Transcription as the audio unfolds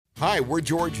Hi, we're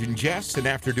George and Jess, and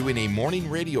after doing a morning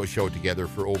radio show together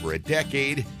for over a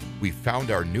decade, we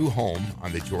found our new home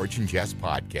on the George and Jess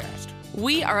podcast.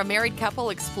 We are a married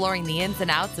couple exploring the ins and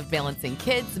outs of balancing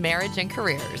kids, marriage, and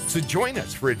careers. So join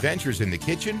us for adventures in the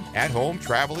kitchen, at home,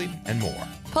 traveling, and more.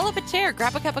 Pull up a chair,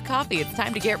 grab a cup of coffee. It's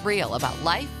time to get real about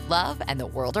life, love, and the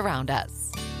world around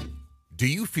us. Do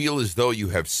you feel as though you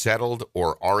have settled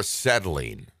or are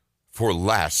settling for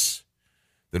less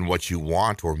than what you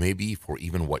want, or maybe for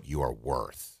even what you are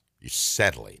worth? You're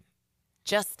settling.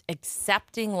 Just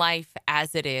accepting life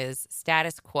as it is,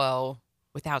 status quo,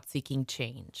 without seeking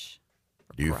change.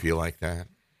 Do you feel like that?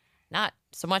 Not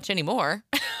so much anymore.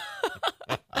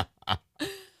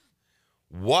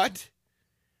 What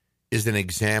is an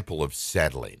example of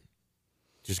settling?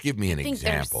 Just give me an I think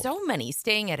example. there's so many.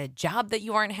 Staying at a job that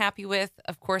you aren't happy with,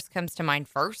 of course, comes to mind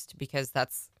first, because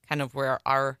that's kind of where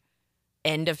our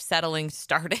end of settling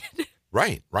started.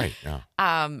 Right, yeah.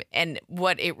 And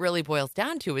what it really boils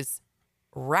down to is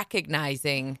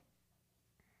recognizing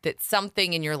that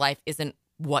something in your life isn't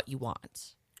what you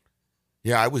want.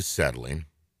 Yeah, I was settling.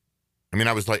 I mean,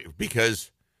 I was like,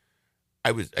 because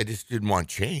I just didn't want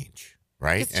change,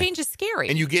 right? Because change is scary.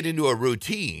 And you get into a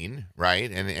routine,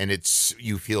 right? And it's,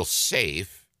 you feel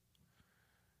safe,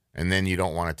 and then you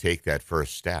don't want to take that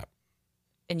first step.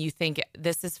 And you think,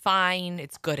 this is fine,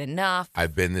 it's good enough.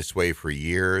 I've been this way for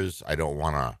years. I don't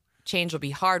want to. Change will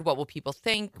be hard. What will people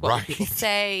think? What will people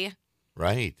say?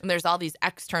 Right. And there's all these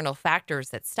external factors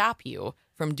that stop you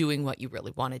from doing what you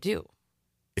really want to do.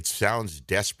 It sounds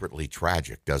desperately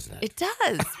tragic, doesn't it? It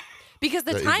does. Because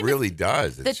the time it really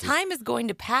does. The time is going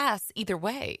to pass either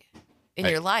way in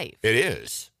your life. It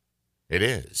is. It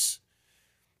is.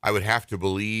 I would have to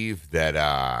believe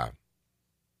that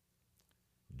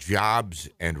jobs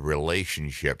and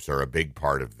relationships are a big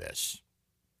part of this.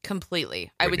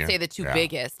 Completely. I would say the two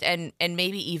biggest, and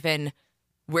maybe even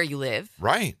where you live.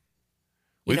 Right.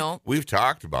 We've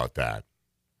talked about that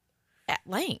At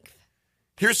length.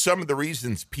 Here's some of the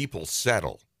reasons people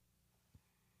settle.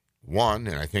 One,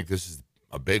 and I think this is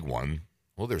a big one,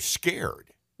 well, they're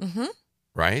scared. Mm-hmm.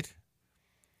 Right?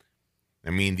 I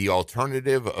mean, the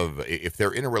alternative of, if they're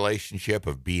in a relationship,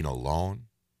 of being alone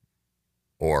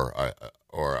or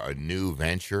a new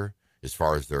venture as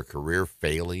far as their career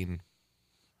failing.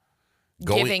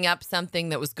 Giving up something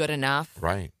that was good enough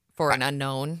for an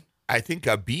unknown. I think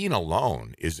being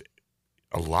alone is,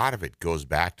 a lot of it goes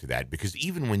back to that, because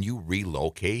even when you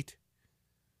relocate,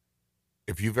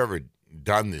 if you've ever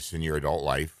done this in your adult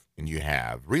life, and you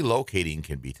have, relocating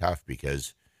can be tough,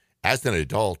 because as an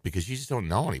adult, because you just don't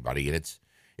know anybody, and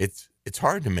it's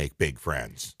hard to make big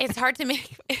friends. It's hard to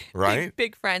make right?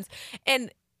 big friends.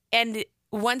 And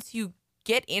once you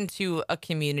get into a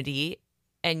community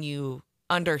and you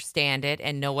understand it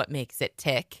and know what makes it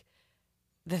tick,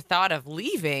 the thought of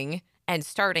leaving and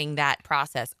starting that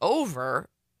process over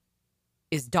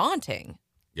is daunting.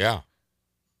 Yeah.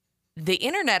 The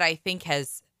internet, I think,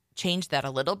 has changed that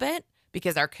a little bit,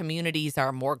 because our communities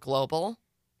are more global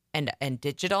and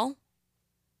digital.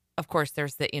 Of course,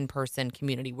 there's the in-person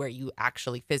community where you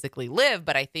actually physically live,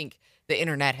 but I think the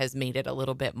internet has made it a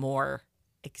little bit more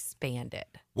expanded.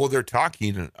 Well, they're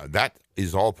talking, that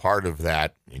is all part of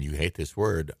that, and you hate this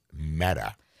word,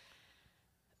 meta.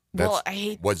 That's I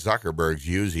hate what Zuckerberg's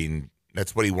using.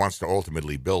 That's what he wants to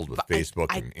ultimately build with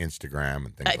Facebook and Instagram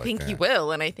and things like that. I think he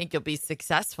will, and I think he'll be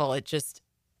successful. It just,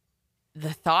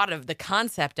 the thought of the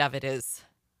concept of it is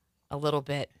a little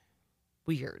bit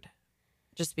weird,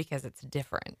 just because it's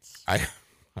different. I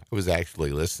was actually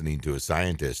listening to a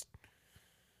scientist,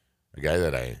 a guy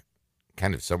that I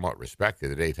kind of somewhat respect, the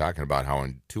other day, talking about how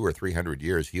in 200 or 300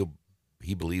 years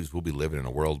he believes we'll be living in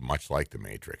a world much like the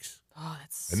Matrix. Oh,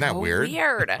 that's Isn't that weird?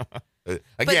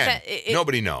 Again,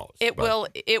 nobody knows. It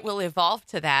will evolve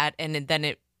to that, and then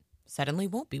it suddenly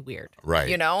won't be weird. Right.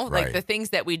 You know, right. like the things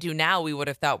that we do now, we would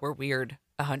have thought were weird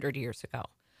 100 years ago.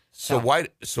 So why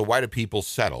do people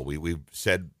settle? We've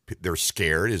said they're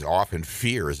scared. Is often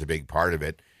fear is a big part of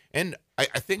it, and I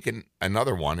think in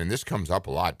another one, and this comes up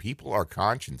a lot. People are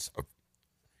conscious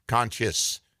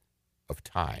of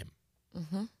time.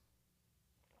 Mm-hmm.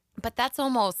 But that's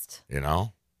almost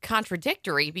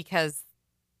contradictory, because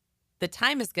the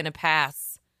time is going to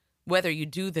pass whether you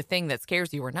do the thing that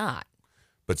scares you or not.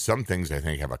 But some things, I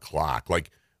think, have a clock.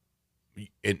 Like,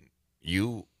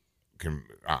 you can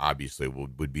obviously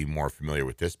would be more familiar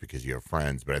with this because you have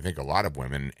friends, but I think a lot of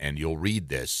women, and you'll read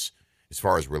this, as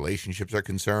far as relationships are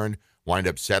concerned, wind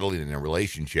up settling in a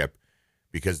relationship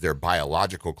because their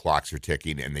biological clocks are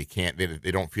ticking, and they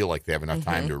don't feel like they have enough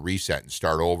time to reset and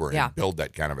start over and build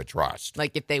that kind of a trust.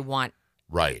 Like if they want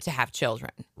to have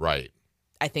children. Right.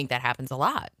 I think that happens a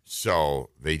lot. So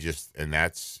they just, and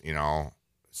that's,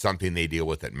 something they deal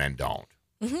with that men don't.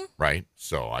 Mm-hmm. Right?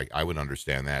 So I would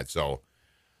understand that. So,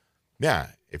 yeah,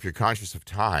 if you're conscious of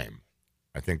time,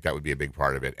 I think that would be a big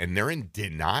part of it. And they're in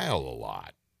denial a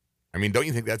lot. I mean, don't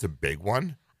you think that's a big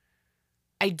one?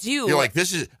 I do. You're like,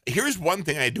 here's one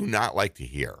thing I do not like to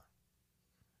hear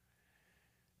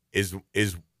is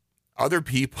other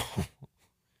people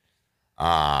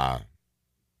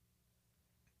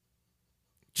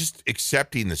just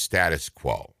accepting the status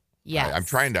quo. Yes. I'm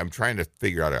trying to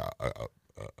figure out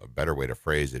a better way to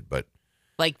phrase it, but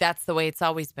like that's the way it's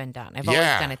always been done. I've always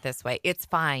done it this way. It's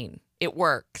fine. It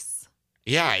works.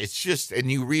 Yeah, it's just,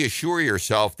 and you reassure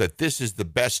yourself that this is the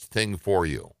best thing for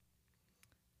you.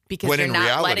 Because when you're in not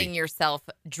reality, letting yourself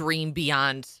dream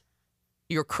beyond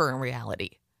your current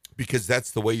reality. Because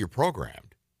that's the way you're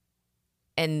programmed.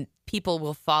 And people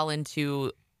will fall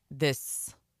into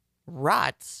this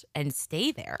rut and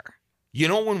stay there.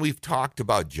 When we've talked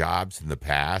about jobs in the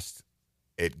past,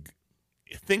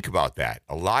 think about that.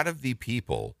 A lot of the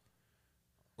people,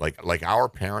 like our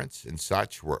parents and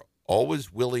such, were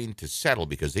always willing to settle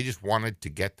because they just wanted to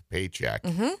get the paycheck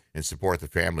and support the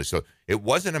family. So it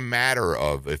wasn't a matter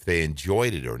of if they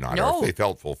enjoyed it or not, or if they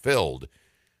felt fulfilled.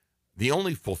 The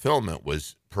only fulfillment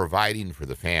was providing for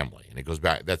the family. And it goes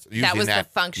back, that was the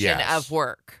function of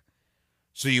work.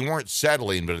 So you weren't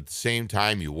settling, but at the same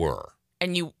time you were.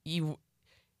 And you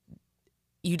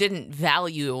didn't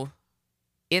value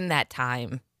in that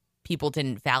time. People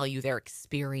didn't value their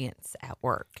experience at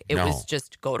work. It was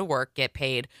just go to work, get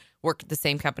paid, work at the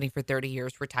same company for 30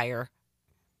 years, retire.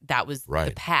 That was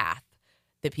the path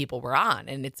that people were on.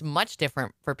 And it's much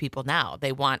different for people now.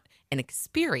 They want an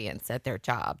experience at their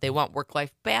job. They want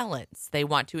work-life balance. They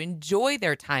want to enjoy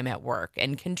their time at work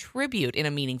and contribute in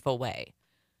a meaningful way.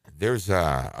 There's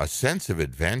a sense of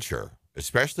adventure,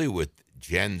 especially with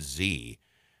Gen Z.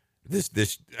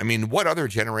 I mean, what other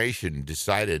generation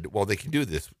decided, well, they can do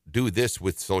this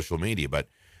with social media, but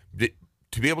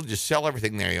to be able to just sell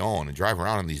everything they own and drive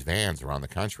around in these vans around the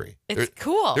country. It's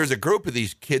cool. There's a group of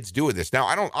these kids doing this.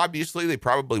 Now, obviously they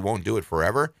probably won't do it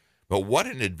forever, but what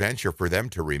an adventure for them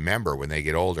to remember when they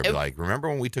get older. Be like, remember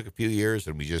when we took a few years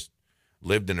and we just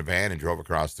lived in a van and drove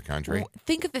across the country?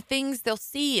 Think of the things they'll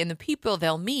see and the people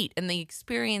they'll meet and the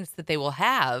experience that they will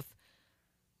have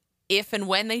if and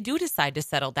when they do decide to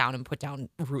settle down and put down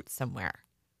roots somewhere.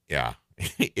 Yeah,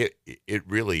 it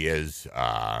really is.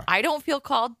 I don't feel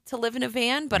called to live in a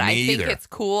van, but I think it's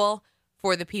cool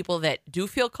for the people that do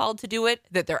feel called to do it,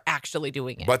 that they're actually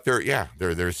doing it. But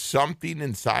there's something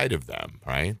inside of them,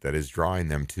 right, that is drawing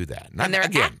them to that. And they're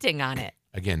acting on it.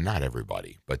 Again, not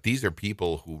everybody, but these are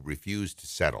people who refuse to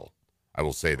settle. I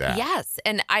will say that. Yes.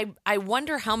 And I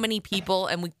wonder how many people,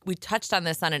 and we touched on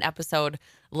this on an episode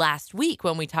last week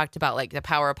when we talked about like the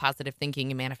power of positive thinking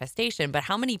and manifestation, but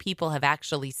how many people have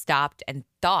actually stopped and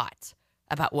thought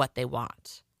about what they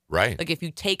want? Right. Like if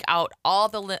you take out all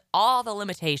the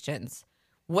limitations,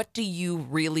 what do you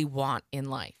really want in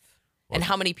life? And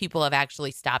how many people have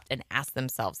actually stopped and asked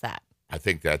themselves that? I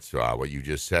think that's what you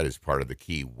just said is part of the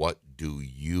key. What do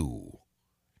you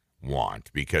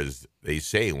want? Because they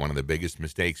say one of the biggest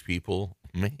mistakes people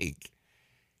make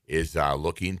is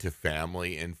looking to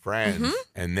family and friends.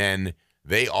 And then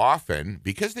they often,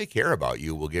 because they care about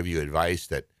you, will give you advice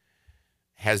that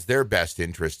has their best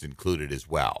interest included as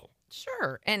well.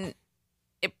 Sure. And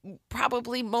it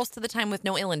probably most of the time with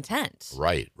no ill intent.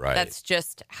 Right. That's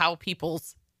just how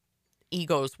people's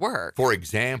egos work. For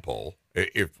example,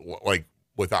 if like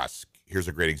with us, here's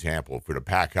a great example. If we're to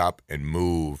pack up and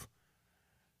move,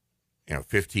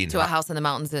 15 to a house in the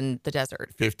mountains in the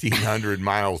desert, 1,500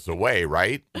 miles away,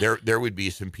 right? There would be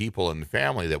some people in the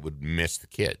family that would miss the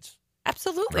kids.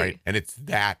 Absolutely. Right. And it's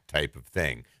that type of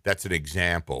thing. That's an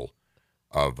example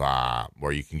of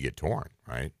where you can get torn,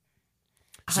 right?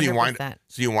 100%.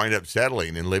 So you wind up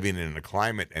settling and living in a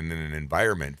climate and in an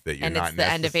environment that you're not. And it's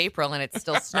the end of April and it's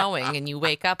still snowing, and you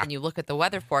wake up and you look at the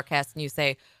weather forecast and you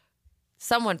say,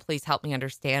 someone please help me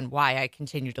understand why I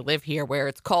continue to live here where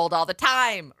it's cold all the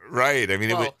time. Right. I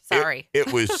mean,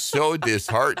 it was so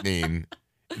disheartening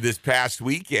this past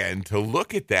weekend to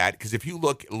look at that, because if you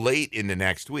look late into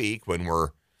next week when we're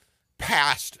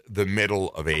past the middle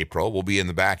of April, we'll be in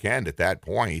the back end at that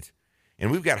point. And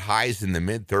we've got highs in the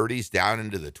mid-30s down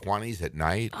into the 20s at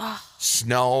night.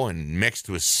 Snow and mixed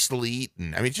with sleet.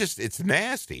 And I mean, it's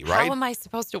nasty, right? How am I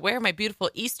supposed to wear my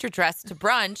beautiful Easter dress to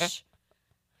brunch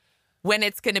when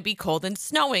it's going to be cold and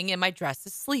snowing and my dress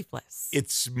is sleeveless?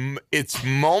 It's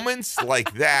moments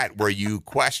like that where you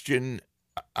question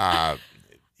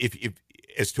if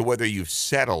as to whether you've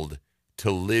settled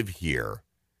to live here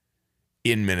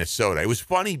in Minnesota. It was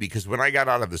funny because when I got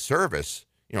out of the service,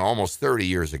 almost 30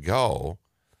 years ago,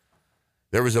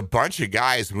 there was a bunch of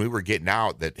guys when we were getting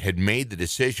out that had made the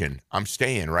decision, I'm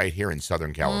staying right here in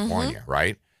Southern California,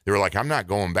 right? They were like, I'm not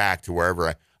going back to wherever.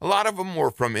 A lot of them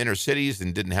were from inner cities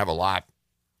and didn't have a lot,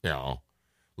 as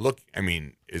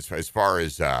far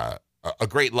as a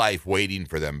great life waiting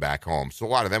for them back home. So a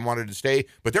lot of them wanted to stay.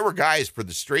 But there were guys for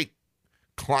the straight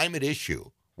climate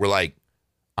issue were like,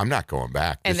 I'm not going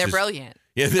back. And they're brilliant.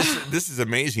 Yeah, this is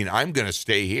amazing. I'm going to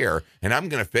stay here, and I'm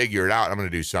going to figure it out. I'm going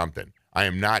to do something. I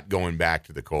am not going back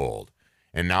to the cold.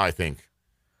 And now I think,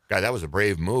 God, that was a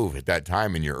brave move at that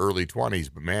time in your early 20s.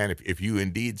 But, man, if you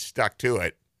indeed stuck to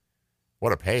it,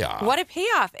 what a payoff. What a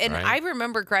payoff. And right? I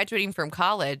remember graduating from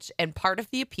college, and part of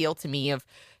the appeal to me of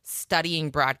studying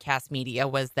broadcast media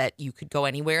was that you could go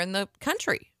anywhere in the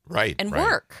country. Right. And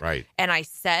work. Right. And I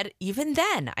said, even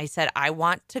then, I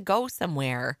want to go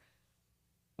somewhere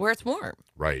where it's warm.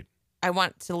 Right. I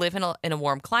want to live in a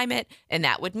warm climate, and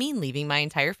that would mean leaving my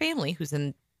entire family who's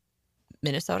in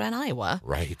Minnesota and Iowa.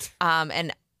 Right.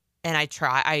 And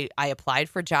I applied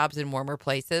for jobs in warmer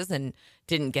places and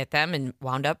didn't get them and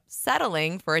wound up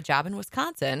settling for a job in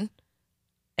Wisconsin.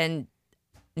 And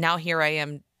now here I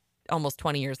am almost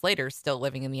 20 years later, still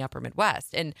living in the upper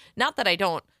Midwest. And not that I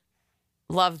don't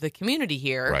love the community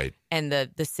here right. and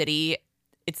the city,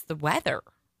 it's the weather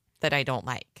that I don't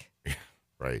like.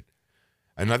 Right.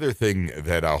 Another thing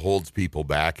that holds people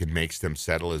back and makes them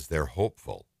settle is they're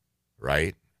hopeful,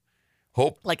 right?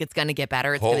 Hope. Like it's going to get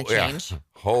better. It's going to change. Yeah.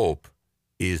 Hope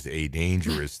is a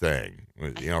dangerous thing.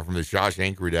 From the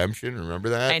Shawshank Redemption. Remember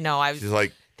that? I know. I was She's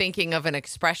like, thinking of an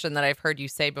expression that I've heard you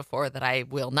say before that I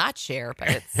will not share,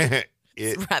 but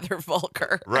it's rather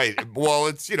vulgar. Right. Well,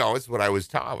 it's what I was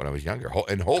taught when I was younger.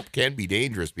 And hope can be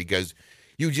dangerous because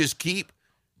you just keep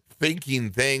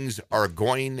thinking things are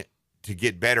going to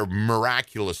get better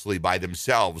miraculously by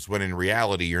themselves when in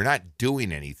reality you're not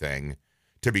doing anything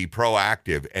to be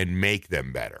proactive and make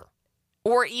them better.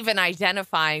 Or even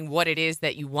identifying what it is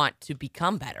that you want to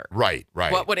become better. Right.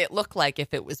 What would it look like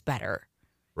if it was better?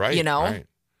 Right. Right.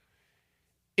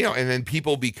 And then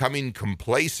people becoming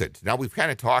complacent. Now, we've kind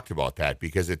of talked about that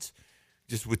because it's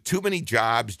just with too many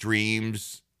jobs,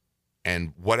 dreams,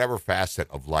 and whatever facet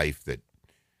of life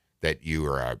that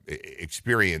you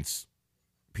experience,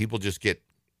 people just get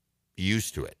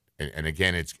used to it. And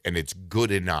again, it's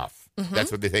good enough. Mm-hmm.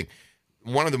 That's what they think.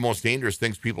 One of the most dangerous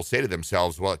things people say to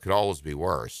themselves, well, it could always be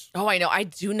worse. Oh, I know. I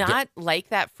do not like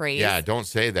that phrase. Yeah, don't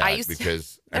say that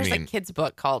because, there's a kid's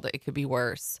book called It Could Be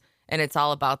Worse. And it's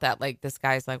all about that. Like this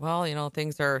guy's like, well,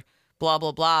 things are blah,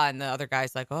 blah, blah. And the other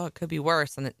guy's like, oh, it could be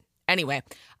worse. And anyway,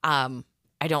 I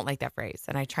don't like that phrase.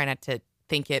 And I try not to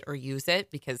think it or use it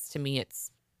because to me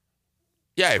it's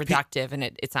reductive and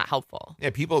it's not helpful. Yeah,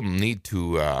 people need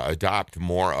to adopt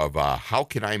more of how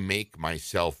can I make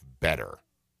myself better?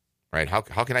 Right? How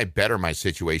can I better my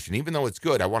situation? Even though it's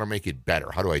good, I want to make it better.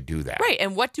 How do I do that? Right.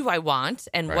 And what do I want?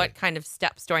 And what kind of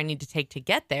steps do I need to take to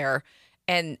get there?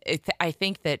 And I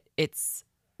think that it's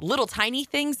little tiny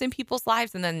things in people's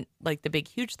lives and then like the big,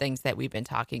 huge things that we've been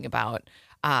talking about.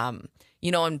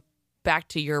 And back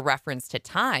to your reference to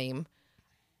time,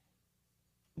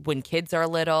 when kids are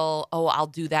little, I'll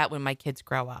do that when my kids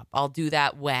grow up. I'll do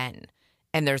that when.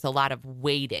 And there's a lot of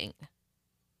waiting.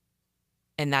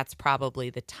 And that's probably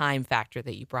the time factor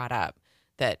that you brought up,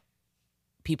 that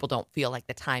people don't feel like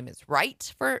the time is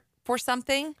right for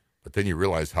something. But then you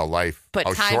realize how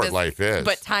short life is.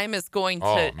 But time is going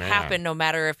to happen no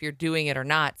matter if you're doing it or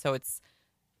not. So it's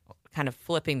kind of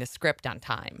flipping the script on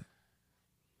time.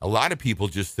 A lot of people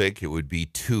just think it would be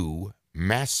too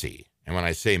messy. And when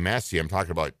I say messy, I'm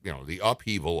talking about, the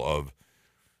upheaval of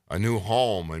a new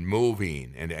home and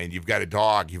moving and you've got a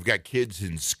dog, you've got kids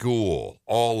in school,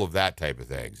 all of that type of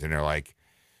things. And they're like,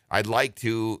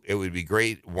 it would be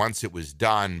great once it was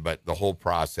done, but the whole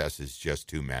process is just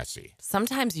too messy.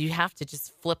 Sometimes you have to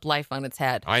just flip life on its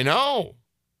head. I know.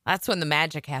 That's when the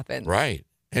magic happens. Right.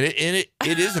 And it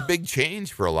is a big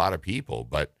change for a lot of people.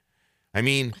 But, I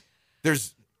mean,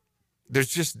 there's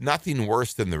just nothing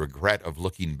worse than the regret of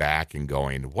looking back and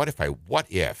going, what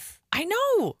if? I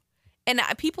know. And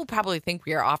people probably think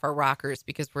we are off our rockers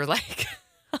because we're like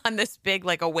on this big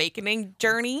like awakening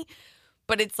journey.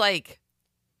 But it's like,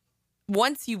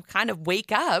 once you kind of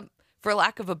wake up, for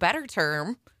lack of a better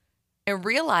term, and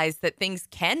realize that things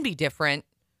can be different,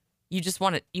 you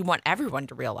want everyone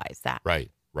to realize that.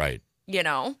 Right. Right.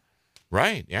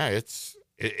 Right. Yeah.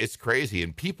 It's crazy.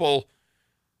 And people,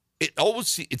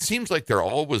 it seems like they're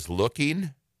always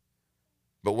looking,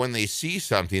 but when they see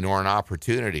something or an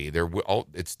opportunity, they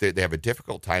have a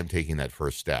difficult time taking that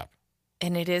first step.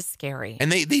 And it is scary.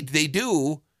 And they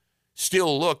do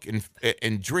still look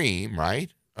and dream,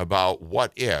 right, about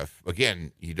what if.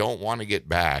 Again, you don't want to get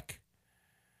back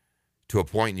to a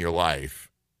point in your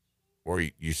life where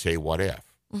you say, what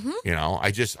if? Mm-hmm. You know,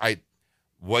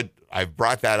 I've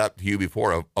brought that up to you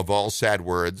before. Of all sad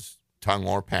words, tongue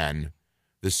or pen,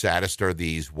 the saddest are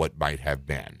these, what might have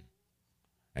been.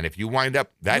 And if you wind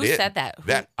up, Who said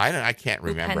that? I can't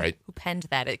remember. Who penned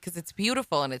that? Because it's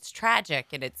beautiful and it's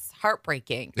tragic and it's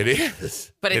heartbreaking. It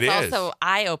is. But it's It also is.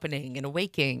 eye-opening and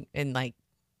awaking, and like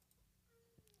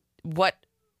what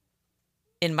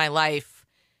in my life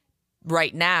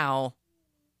right now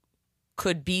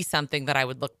could be something that I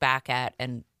would look back at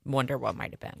and wonder what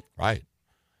might have been. Right.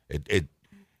 It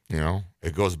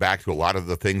goes back to a lot of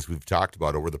the things we've talked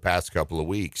about over the past couple of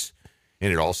weeks.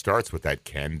 And it all starts with that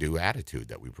can-do attitude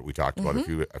that we talked about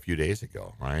a few days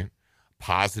ago, right?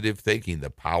 Positive thinking, the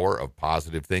power of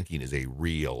positive thinking is a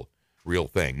real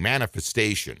thing.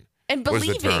 Manifestation And was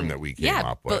believing, the term that we came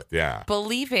up with.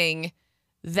 Believing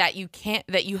that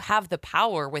you have the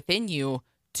power within you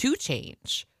to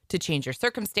change your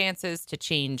circumstances, to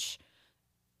change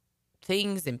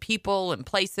things and people and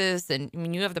places. And I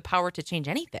mean, you have the power to change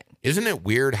anything. Isn't it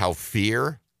weird how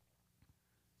fear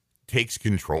takes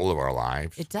control of our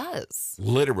lives? It does.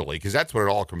 Literally, because that's what it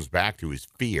all comes back to is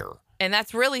fear. And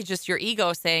that's really just your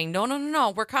ego saying,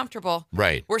 no, we're comfortable.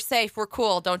 Right. We're safe. We're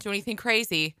cool. Don't do anything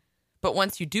crazy. But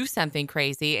once you do something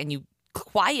crazy and you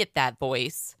quiet that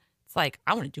voice, it's like,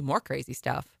 I want to do more crazy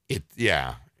stuff.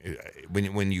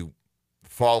 When you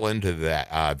fall into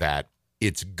that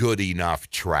it's good enough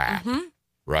trap,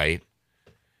 right?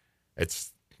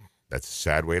 That's a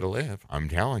sad way to live. I'm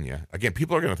telling you. Again,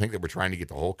 people are going to think that we're trying to get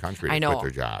the whole country to quit their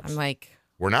jobs. I'm like,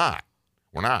 we're not.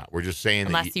 We're just saying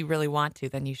unless you really want to,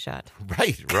 then you should.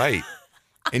 Right.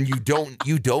 And you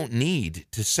don't need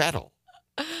to settle.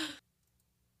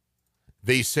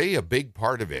 They say a big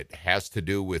part of it has to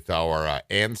do with our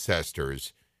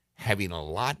ancestors having a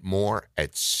lot more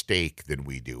at stake than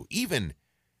we do. Even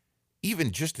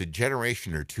just a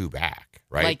generation or two back,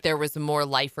 right? Like there was more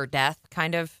life or death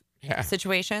kind of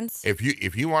situations. If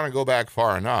you want to go back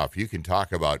far enough, you can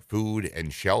talk about food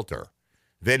and shelter.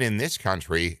 Then in this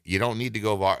country, you don't need to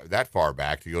go that far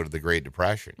back to go to the Great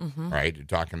Depression, right? You're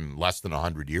talking less than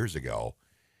 100 years ago.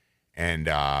 And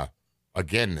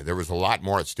again, there was a lot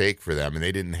more at stake for them, and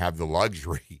they didn't have the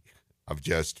luxury of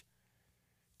just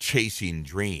chasing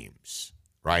dreams,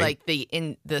 right? Like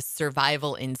the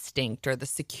survival instinct or the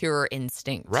secure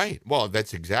instinct. Right. Well,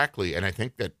 that's exactly, and I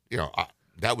think that,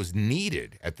 that was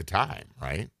needed at the time,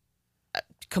 right?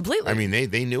 Completely. I mean,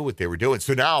 they knew what they were doing.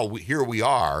 So now here we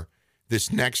are, this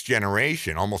next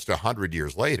generation, almost 100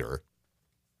 years later,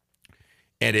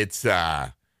 and it's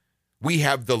we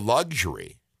have the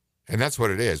luxury, and that's what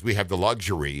it is. We have the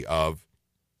luxury of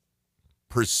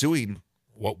pursuing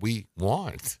what we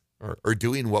want or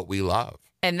doing what we love.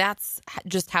 And that's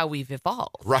just how we've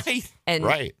evolved. Right. And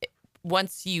right.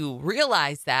 Once you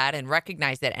realize that and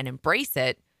recognize it and embrace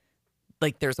it,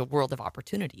 like there's a world of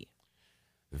opportunity.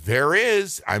 There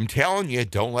is. I'm telling you,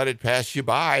 don't let it pass you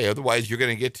by. Otherwise, you're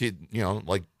going to get to,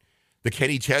 like the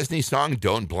Kenny Chesney song,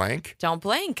 Don't Blink. Don't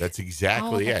blink. That's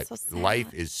exactly it. So sad.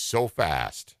 Life is so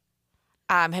fast.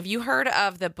 Have you heard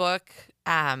of the book,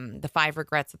 The 5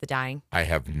 Regrets of the Dying? I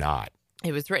have not.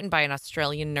 It was written by an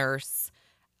Australian nurse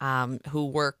who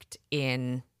worked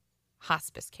in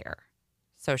hospice care.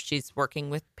 So she's working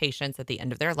with patients at the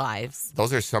end of their lives.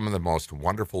 Those are some of the most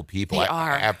wonderful people. They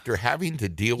are. After having to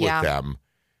deal with them,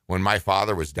 when my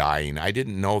father was dying, I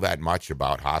didn't know that much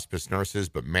about hospice nurses,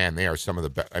 but man, they are some of the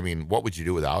best. I mean, what would you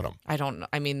do without them? I don't know.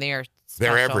 I mean, they are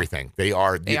special. They're everything. They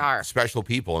are special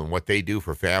people, and what they do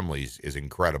for families is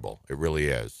incredible. It really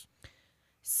is.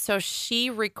 So she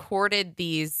recorded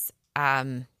these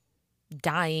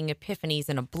dying epiphanies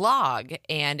in a blog,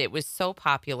 and it was so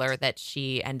popular that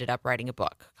she ended up writing a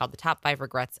book called The Top 5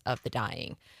 Regrets of the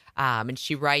Dying. And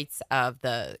she writes of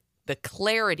the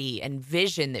clarity and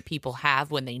vision that people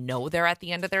have when they know they're at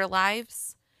the end of their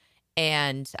lives,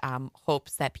 and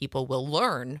hopes that people will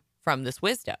learn from this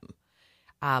wisdom.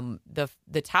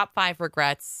 The top 5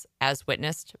 regrets, as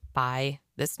witnessed by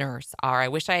this nurse, are: I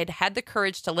wish I had had the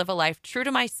courage to live a life true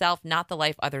to myself, not the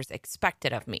life others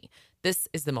expected of me. This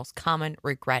is the most common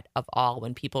regret of all,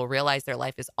 when people realize their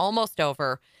life is almost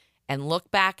over and look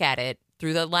back at it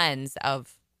through the lens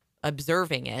of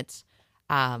observing it.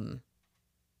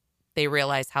 They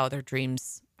realize how their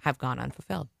dreams have gone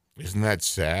unfulfilled. Isn't that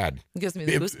sad? It gives me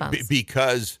the goosebumps.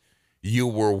 Because you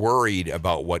were worried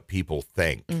about what people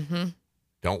think. Mm-hmm.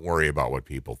 Don't worry about what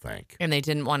people think. And they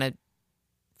didn't want to,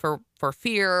 for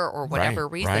fear or whatever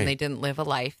reason, right. they didn't live a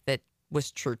life that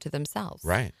was true to themselves.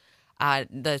 Right.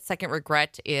 The second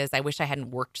regret is I wish I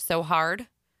hadn't worked so hard.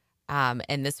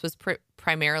 And this was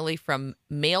primarily from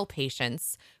male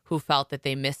patients who felt that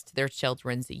they missed their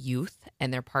children's youth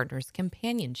and their partner's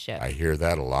companionship. I hear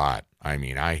that a lot. I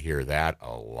mean, I hear that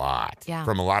a lot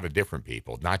from a lot of different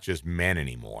people, not just men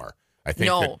anymore. I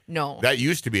think that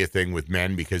used to be a thing with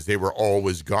men because they were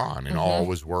always gone and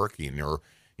always working or,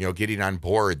 getting on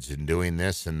boards and doing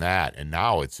this and that. And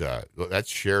now that's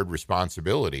shared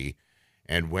responsibility.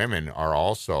 And women are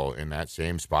also in that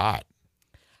same spot.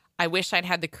 I wish I'd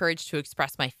had the courage to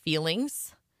express my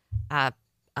feelings.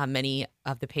 Many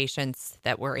of the patients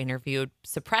that were interviewed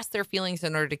suppressed their feelings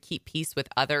in order to keep peace with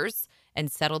others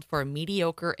and settled for a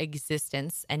mediocre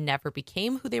existence and never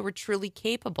became who they were truly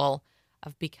capable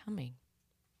of becoming.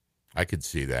 I could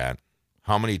see that.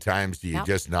 How many times do you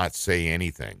just not say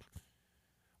anything?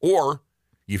 Or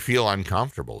you feel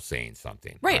uncomfortable saying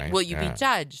something. Right. Will you be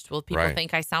judged? Will people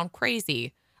think I sound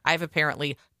crazy? I've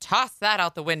apparently tossed that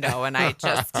out the window, and I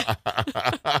just...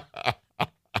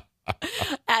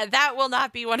 that will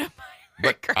not be one of my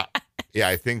regrets.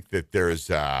 I think that there's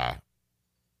a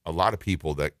lot of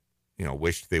people that,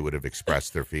 wished they would have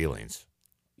expressed their feelings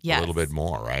a little bit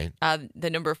more, right?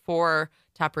 The number 4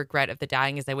 top regret of the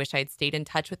dying is I wish I had stayed in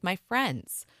touch with my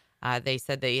friends. They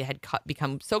said they had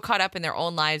become so caught up in their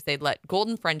own lives, they'd let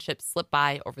golden friendships slip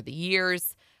by over the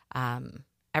years.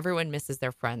 Everyone misses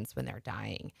their friends when they're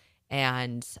dying.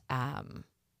 And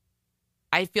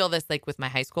I feel this like with my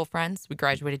high school friends. We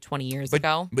graduated 20 years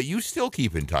ago. But you still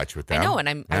keep in touch with them. I know. And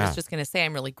I was just going to say,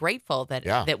 I'm really grateful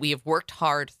that we have worked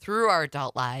hard through our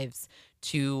adult lives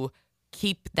to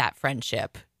keep that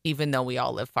friendship, even though we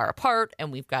all live far apart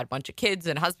and we've got a bunch of kids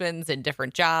and husbands and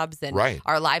different jobs. And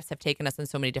our lives have taken us in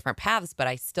so many different paths. But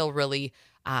I still really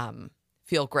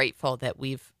feel grateful that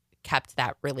we've kept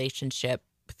that relationship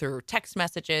through text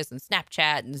messages and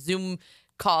Snapchat and Zoom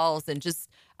calls and just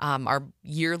our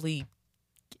yearly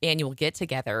annual get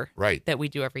together that we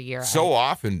do every year. So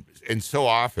often,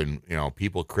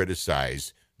 people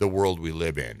criticize the world we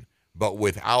live in, but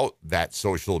without that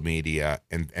social media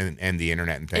and the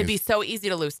internet and things, it'd be so easy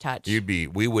to lose touch.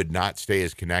 We would not stay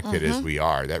as connected as we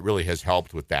are. That really has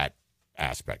helped with that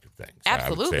aspect of things.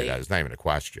 Absolutely. I would say that. It's not even a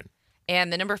question.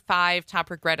 And the number 5 top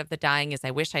regret of the dying is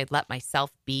I wish I'd let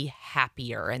myself be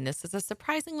happier. And this is a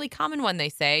surprisingly common one, they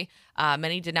say.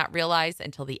 Many did not realize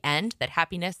until the end that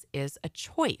happiness is a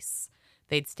choice.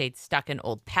 They'd stayed stuck in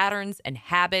old patterns and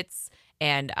habits,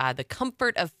 and the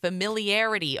comfort of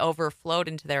familiarity overflowed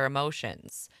into their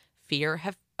emotions. Fear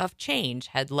of change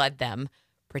had led them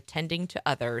pretending to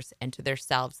others and to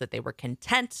themselves that they were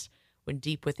content when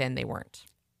deep within they weren't.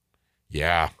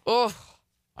 Yeah. Oh,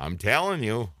 I'm telling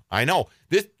you. I know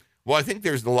this. Well, I think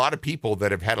there's a lot of people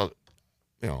that have had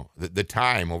the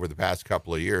time over the past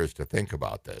couple of years to think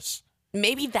about this.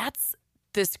 Maybe that's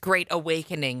this great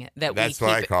awakening that we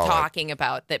keep talking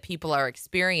about that people are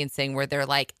experiencing, where they're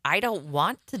like, I don't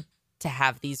want to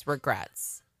have these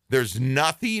regrets. There's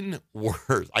nothing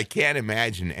worse. I can't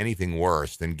imagine anything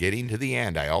worse than getting to the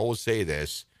end. I always say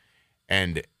this,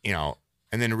 and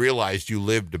then realized you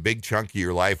lived a big chunk of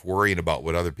your life worrying about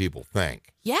what other people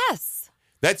think. Yes.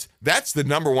 That's the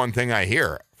number one thing I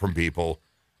hear from people.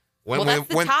 That's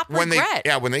the top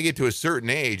regret. When they get to a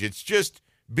certain age, it's just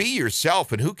be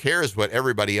yourself and who cares what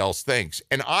everybody else thinks.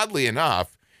 And oddly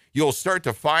enough, you'll start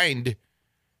to find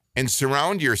and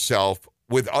surround yourself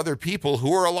with other people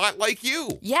who are a lot like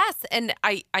you. Yes, and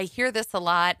I hear this a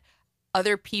lot.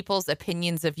 Other people's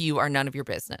opinions of you are none of your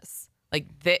business.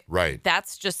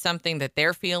 That's just something that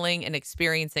they're feeling and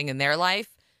experiencing in their life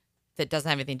that doesn't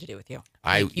have anything to do with you.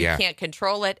 You can't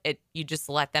control it. You just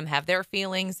let them have their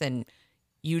feelings and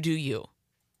you do you.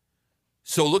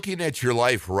 So looking at your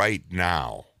life right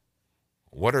now,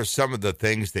 what are some of the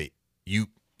things that you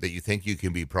think you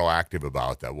can be proactive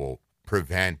about that will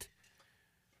prevent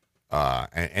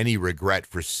any regret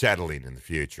for settling in the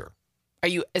future?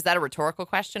 Is that a rhetorical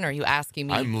question, or are you asking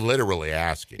me? I'm literally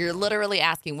asking. You're literally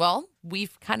asking. Well,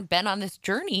 we've kind of been on this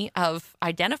journey of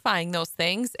identifying those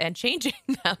things and changing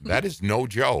them. That is no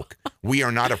joke. We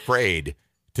are not afraid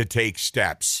to take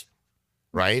steps,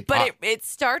 right? But it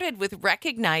started with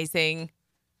recognizing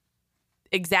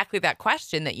exactly that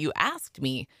question that you asked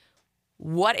me.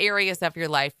 What areas of your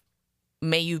life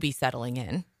may you be settling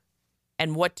in?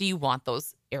 And what do you want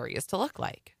those areas to look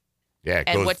like? Yeah.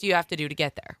 And what do you have to do to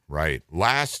get there? Right.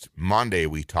 Last Monday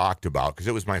we talked about, because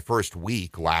it was my first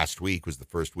week, last week was the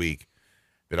first week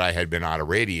that I had been out of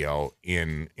radio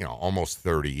in, almost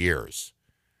 30 years.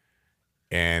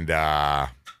 And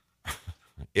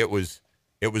it was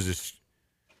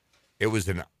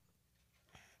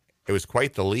it was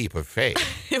quite the leap of faith,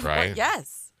 right?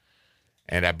 Yes.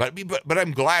 And but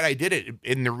I'm glad I did it.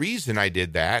 And the reason I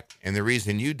did that, and the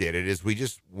reason you did it, is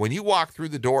when you walk through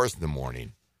the doors in the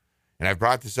morning, and I've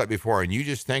brought this up before, and you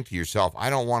just think to yourself, I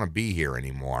don't want to be here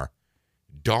anymore.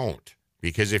 Don't,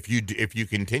 because if you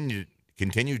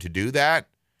continue to do that,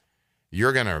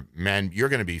 you're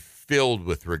gonna be filled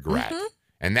with regret,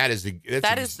 and that is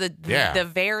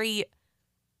the very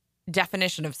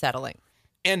definition of settling.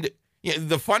 And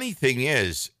the funny thing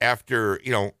is, after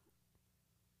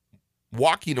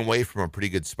walking away from a pretty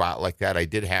good spot like that, I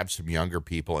did have some younger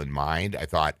people in mind. I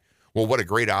thought, well, what a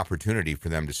great opportunity for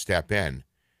them to step in,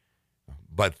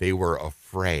 but they were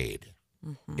afraid.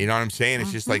 You know what I'm saying?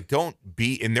 It's just like, don't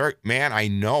be in there, man. I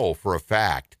know for a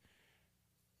fact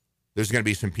there's going to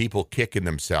be some people kicking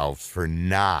themselves for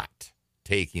not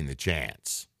taking the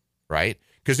chance, right?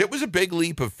 Because it was a big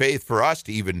leap of faith for us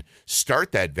to even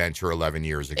start that venture 11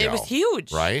 years ago. It was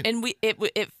huge, right? And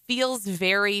it feels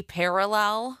very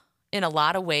parallel in a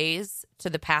lot of ways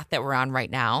to the path that we're on right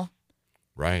now.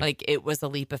 Right. Like, it was a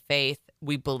leap of faith.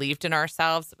 We believed in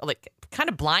ourselves, like kind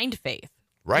of blind faith.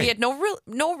 Right. We had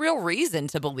no real reason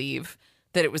to believe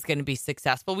that it was going to be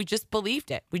successful. We just believed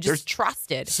it. We just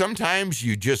trusted. Sometimes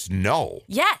you just know.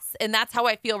 Yes, and that's how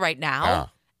I feel right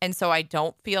now. And so I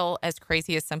don't feel as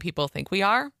crazy as some people think we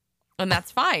are, and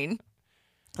that's fine,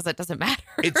 because it doesn't matter.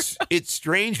 It's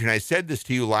strange, and I said this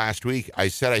to you last week. I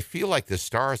said I feel like the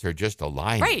stars are just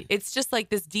aligning. Right. It's just like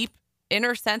this deep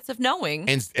inner sense of knowing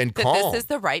and that calm. this is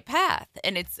the right path,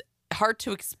 and it's hard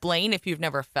to explain if you've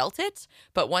never felt it,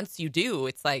 but once you do,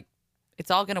 it's like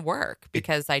it's all going to work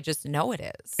because I just know it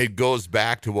is. It goes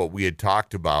back to what we had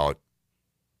talked about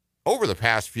over the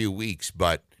past few weeks,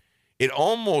 but it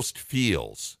almost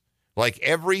feels like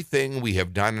everything we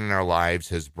have done in our lives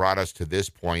has brought us to this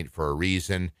point for a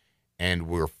reason, and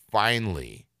we're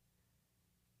finally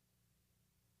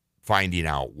finding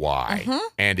out why.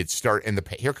 And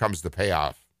here comes the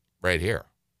payoff right here.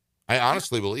 I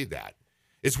honestly believe that.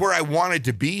 It's where I wanted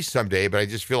to be someday, but I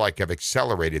just feel like I've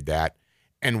accelerated that,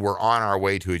 and we're on our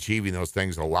way to achieving those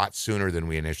things a lot sooner than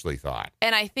we initially thought.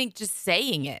 And I think just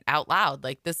saying it out loud,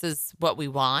 like this is what we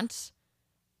want,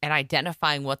 and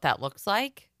identifying what that looks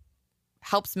like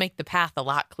helps make the path a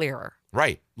lot clearer.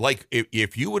 Right. Like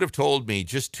if you would have told me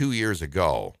just 2 years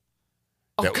ago,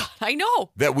 God, I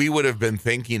know, that we would have been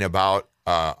thinking about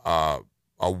a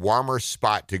warmer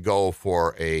spot to go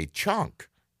for a chunk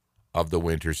of the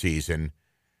winter season,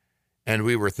 and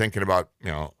we were thinking about,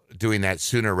 doing that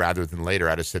sooner rather than later,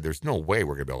 I'd have said, there's no way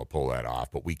we're going to be able to pull that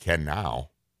off, but we can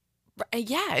now.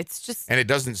 Yeah, it's just... And it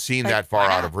doesn't seem that far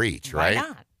out of reach, right? Why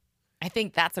not? I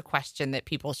think that's a question that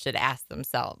people should ask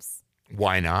themselves.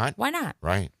 Why not? Why not?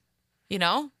 Right.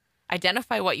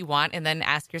 Identify what you want and then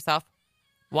ask yourself,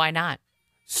 why not?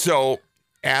 So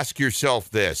ask yourself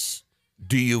this.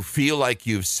 Do you feel like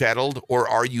you've settled, or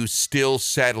are you still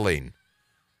settling?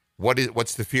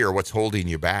 What's the fear? What's holding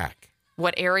you back?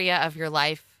 What area of your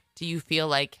life do you feel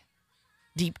like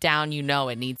deep down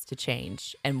it needs to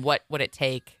change? And what would it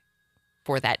take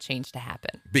for that change to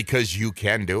happen? Because you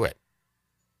can do it.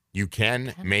 You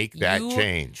can make that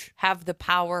change. You have the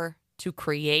power to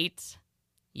create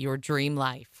your dream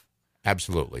life.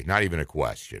 Absolutely. Not even a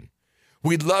question.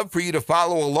 We'd love for you to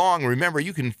follow along. Remember,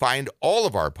 you can find all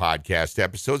of our podcast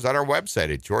episodes on our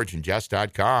website at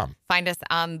georgeandjess.com. Find us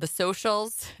on the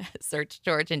socials. Search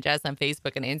George and Jess on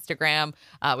Facebook and Instagram.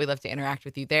 We love to interact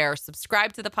with you there.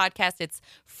 Subscribe to the podcast. It's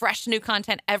fresh new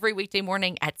content every weekday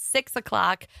morning at 6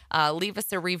 o'clock. Leave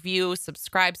us a review.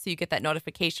 Subscribe so you get that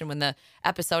notification when the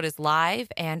episode is live.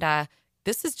 And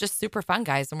this is just super fun,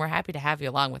 guys, and we're happy to have you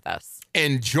along with us.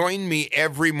 And join me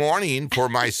every morning for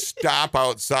my stop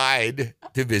outside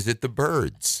to visit the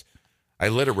birds.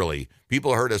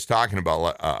 People heard us talking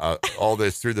about all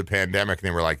this through the pandemic, and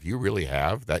they were like, do you really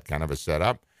have that kind of a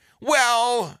setup?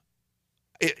 Well,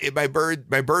 my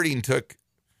birding took,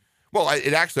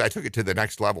 I took it to the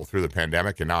next level through the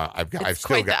pandemic, and now I've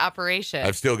still got the operation.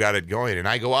 I've still got it going, and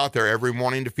I go out there every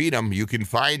morning to feed them. You can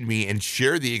find me and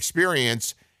share the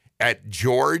experience at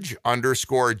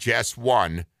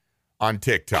George_Jess1 on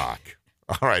TikTok.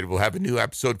 All right, we'll have a new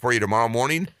episode for you tomorrow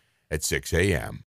morning at 6 a.m.